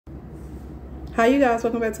Hi you guys,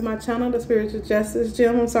 welcome back to my channel, the Spiritual Justice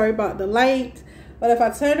Gym. I'm sorry about the light, but if I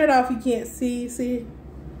turn it off you can't see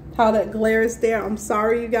how that glare is there. I'm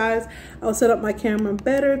sorry you guys. I'll set up my camera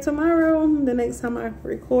better tomorrow, the next time I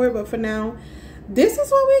record, but for now this is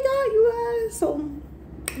what we got, you guys, so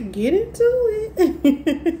get into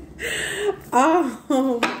it.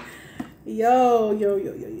 Yo.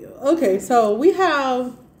 Okay, so we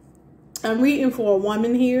have, I'm reading for a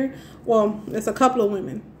woman here. Well, it's a couple of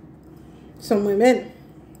women. Some women.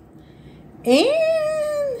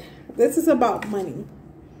 And this is about money.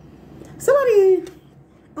 Somebody,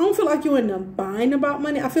 I don't feel like you're in a bind about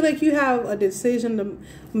money. I feel like you have a decision to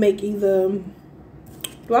make. Either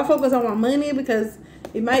do I focus on my money, because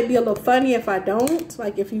it might be a little funny if I don't.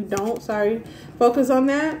 Like if you don't, focus on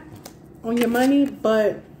that, on your money.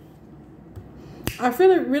 But I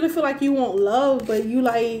really feel like you want love, but you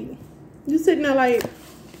sitting there like,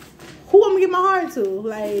 who I'm gonna give my heart to?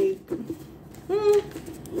 Like,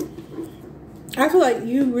 I feel like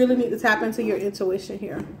you really need to tap into your intuition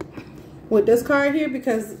here with this card here,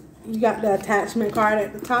 because you got the attachment card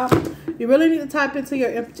at the top. You really need to tap into your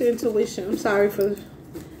intuition. I'm sorry for,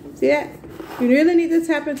 see that? You really need to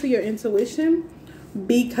tap into your intuition,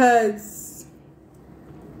 because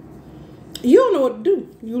you don't know what to do.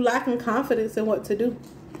 You lacking confidence in what to do.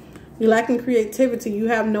 You lacking creativity. You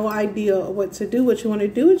have no idea what to do, what you want to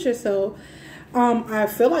do with yourself. I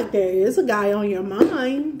feel like there is a guy on your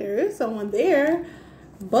mind. There is someone there.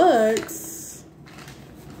 But,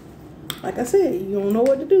 like I said, you don't know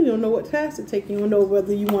what to do. You don't know what task to take. You don't know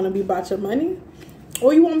whether you want to be about your money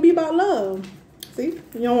or you want to be about love. See?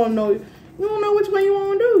 You don't know. You don't know which one you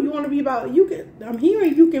want to do. You want to be about, I'm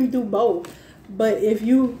hearing you can do both. But if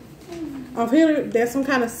you, I'm hearing there's some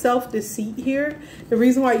kind of self-deceit here. The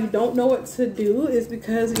reason why you don't know what to do is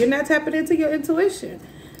because you're not tapping into your intuition.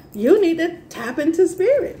 You need to tap into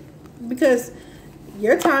spirit, because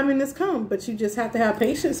your timing is come, but you just have to have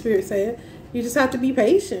patience, spirit said. You just have to be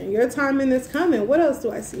patient. Your timing is coming. What else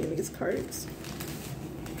do I see in these cards?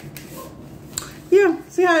 Yeah,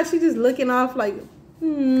 see how she just looking off like,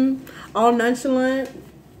 all nonchalant.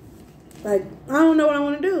 Like, I don't know what I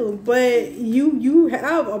want to do. But you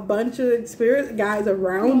have a bunch of spirit guys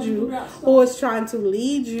around you who is trying to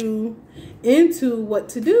lead you into what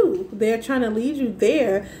to do. They're trying to lead you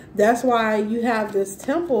there. That's why you have this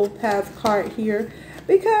temple path card here,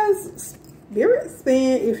 because spirit's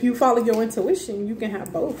saying if you follow your intuition, you can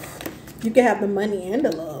have both. You can have the money and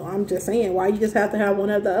the love. I'm just saying, why you just have to have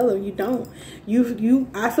one or the other? You don't.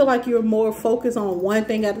 I feel like you're more focused on one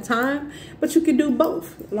thing at a time, but you can do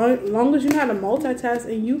both. Long as you know how to multitask,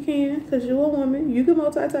 and you can, because you're a woman, you can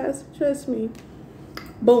multitask. Trust me.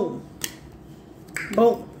 Boom.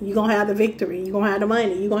 Boom. You're gonna have the victory. You're gonna have the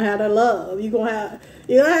money. You're gonna have the love. You're gonna have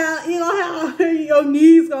your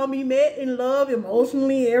needs gonna be met in love,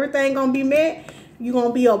 emotionally, everything gonna be met. You're going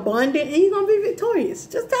to be abundant, and you're going to be victorious.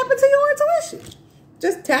 Just tap into your intuition.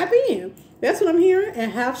 Just tap in. That's what I'm hearing.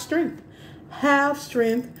 And have strength. Have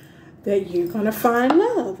strength that you're going to find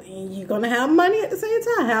love. And you're going to have money at the same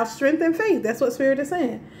time. Have strength and faith. That's what Spirit is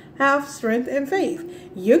saying. Have strength and faith.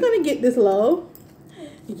 You're going to get this love.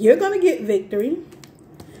 You're going to get victory.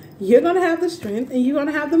 You're going to have the strength, and you're going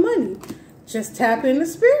to have the money. Just tap in the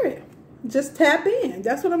Spirit. Just tap in.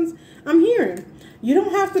 That's what I'm hearing. You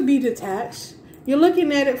don't have to be detached. You're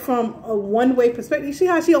looking at it from a one-way perspective. You see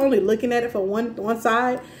how she only looking at it from one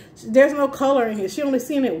side? There's no color in here. She only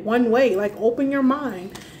seeing it one way. Like, open your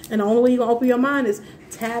mind. And the only way you're going to open your mind is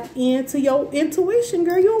tap into your intuition,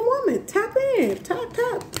 girl. You're a woman. Tap in. Tap.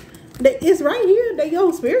 It's right here. That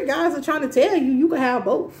your spirit guys are trying to tell you you can have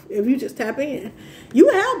both. If you just tap in. You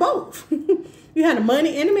can have both. You have the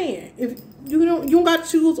money and the man. If you don't got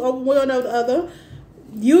to choose over one or the other.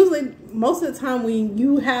 Usually, most of the time when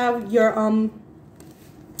you have your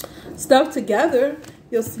stuff together,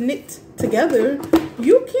 your snit together,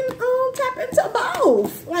 you can tap into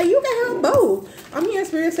both. Like, you can have both. I'm hearing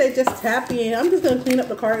Spirit say just tap in. I'm just gonna clean up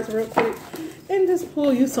the cards real quick and just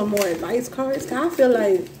pull you some more advice cards. I feel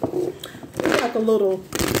like it's like a little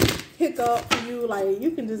hiccup for you. Like,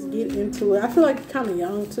 you can just get into it. I feel like you're kind of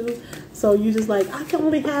young too, so you just like, I can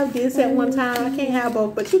only have this at one time. I can't have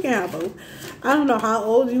both, but you can have both. I don't know how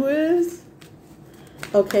old you is.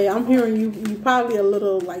 Okay, I'm hearing you probably a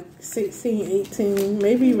little like 16, 18,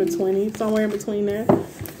 maybe even 20, somewhere in between there.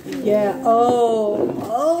 Yeah.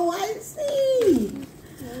 Oh, I see.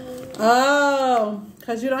 Oh,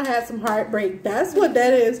 because you don't have some heartbreak. That's what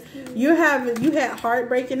that is. You had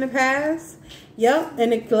heartbreak in the past. Yep,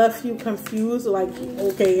 and it left you confused. Like,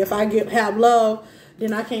 okay, if I have love,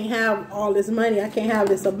 then I can't have all this money. I can't have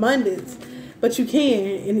this abundance. But you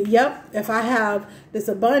can. And yep, if I have this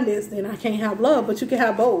abundance, then I can't have love. But you can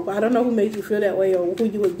have both. I don't know who made you feel that way or who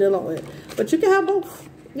you was dealing with. But you can have both.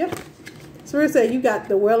 Yep. Spirit said you got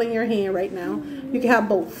the world in your hand right now. You can have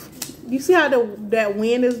both. You see how that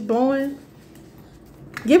wind is blowing?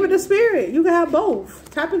 Give it to Spirit. You can have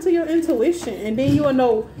both. Tap into your intuition. And then you will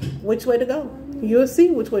know which way to go. You'll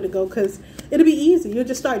see which way to go. Because it'll be easy. You'll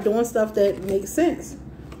just start doing stuff that makes sense.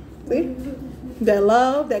 See? That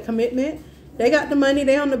love, that commitment. They got the money.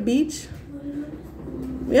 They on the beach.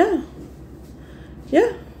 Yeah.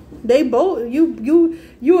 Yeah. They both.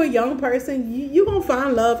 You a young person. You gonna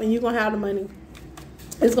find love and you gonna have the money.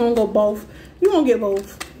 It's gonna go both. You gonna get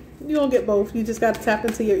both. You gonna get both. You just gotta tap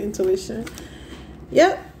into your intuition.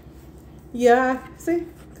 Yep. Yeah. See?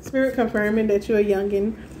 Spirit confirming that you're a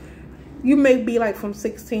youngin'. You may be like from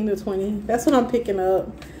 16 to 20. That's what I'm picking up.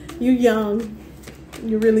 You young.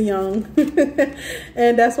 You're really young.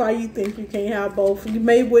 And that's why you think you can't have both. You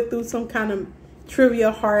may went through some kind of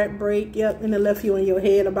trivial heartbreak. Yep. And it left you in your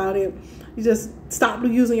head about it. You just stop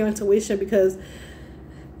using your intuition because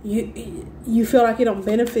you feel like it don't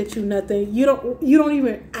benefit you nothing. You don't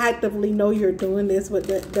even actively know you're doing this, but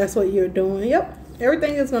that's what you're doing. Yep.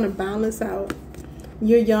 Everything is going to balance out.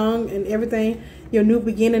 You're young and everything. Your new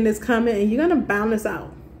beginning is coming and you're going to balance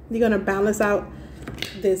out. You're going to balance out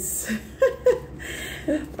this.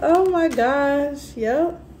 Oh my gosh.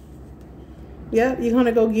 Yep. Yep. You're going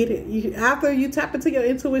to go get it. After you tap into your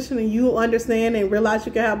intuition and you understand and realize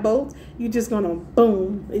you can have both, you're just going to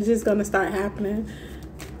boom. It's just going to start happening.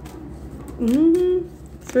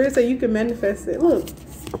 Spirit said you can manifest it. Look,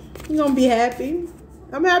 you're going to be happy.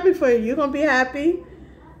 I'm happy for you. You're going to be happy.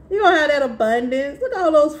 You're going to have that abundance. Look at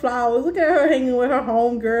all those flowers. Look at her hanging with her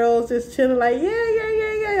homegirls, just chilling like,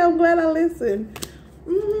 yeah. I'm glad I listened.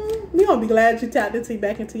 You're going to be glad you tapped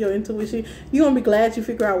back into your intuition. You're going to be glad you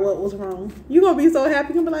figure out what was wrong. You're going to be so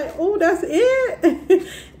happy. You're going to be like, oh, that's it.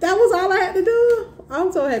 That was all I had to do.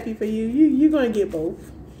 I'm so happy for you. You're going to get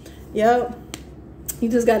both. Yep. You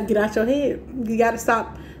just got to get out your head. You got to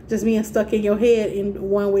stop just being stuck in your head in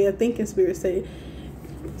one way of thinking, Spirit say.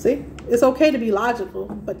 See, it's okay to be logical,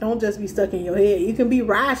 but don't just be stuck in your head. You can be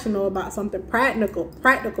rational about something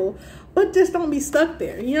practical, but just don't be stuck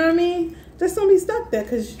there. You know what I mean? Just don't be stuck there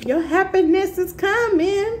because your happiness is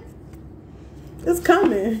coming. It's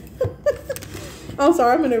coming. I'm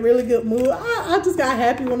sorry, I'm in a really good mood. I just got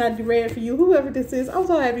happy when I read for you. Whoever this is, I'm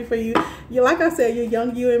so happy for you. Like I said, you're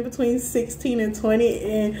young. You're in between 16 and 20.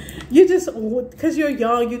 And you just, because you're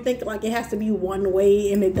young, you think like it has to be one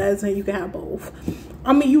way and it doesn't. You can have both.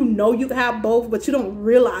 I mean, you know you can have both, but you don't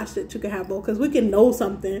realize that you can have both. Because we can know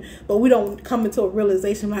something, but we don't come into a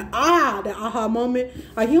realization like, the aha moment.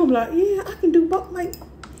 Like, you don't be like, yeah, I can do both. Like,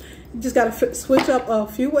 you just got to switch up a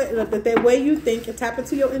few ways, that way you think and tap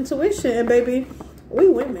into your intuition. And baby, we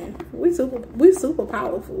women, we super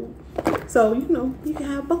powerful. So, you know, you can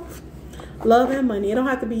have both. Love and money. It don't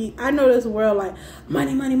have to be, I know this world like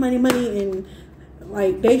money. And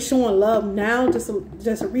like they showing love now just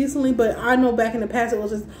recently. But I know back in the past it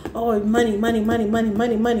was just, oh, money.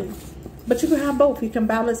 But you can have both. You can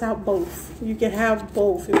balance out both. You can have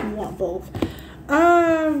both if you want both.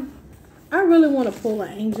 I really want to pull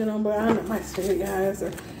an angel number. I know my spirit guys.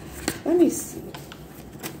 Let me see.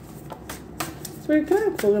 Spirit, can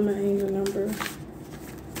I pull in my angel number?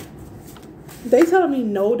 They telling me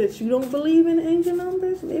no, that you don't believe in angel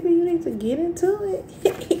numbers. Maybe you need to get into it.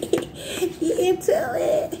 Get into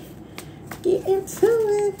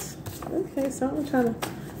it. Okay, so I'm trying to.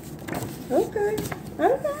 Okay.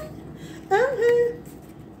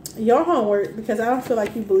 Your homework, because I don't feel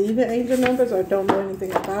like you believe in angel numbers or don't know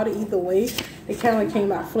anything about it. Either way, it kind of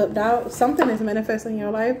came out flipped out. Something is manifesting in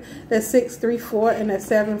your life. That's 634 and that's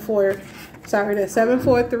 74. Sorry, that's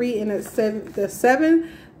 743 and that's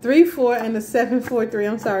 734 and the 743.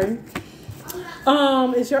 I'm sorry.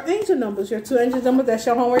 It's your angel numbers, your 2 angel numbers. That's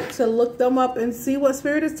your homework, to look them up and see what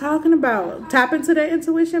spirit is talking about. Tap into their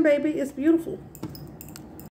intuition, baby. It's beautiful.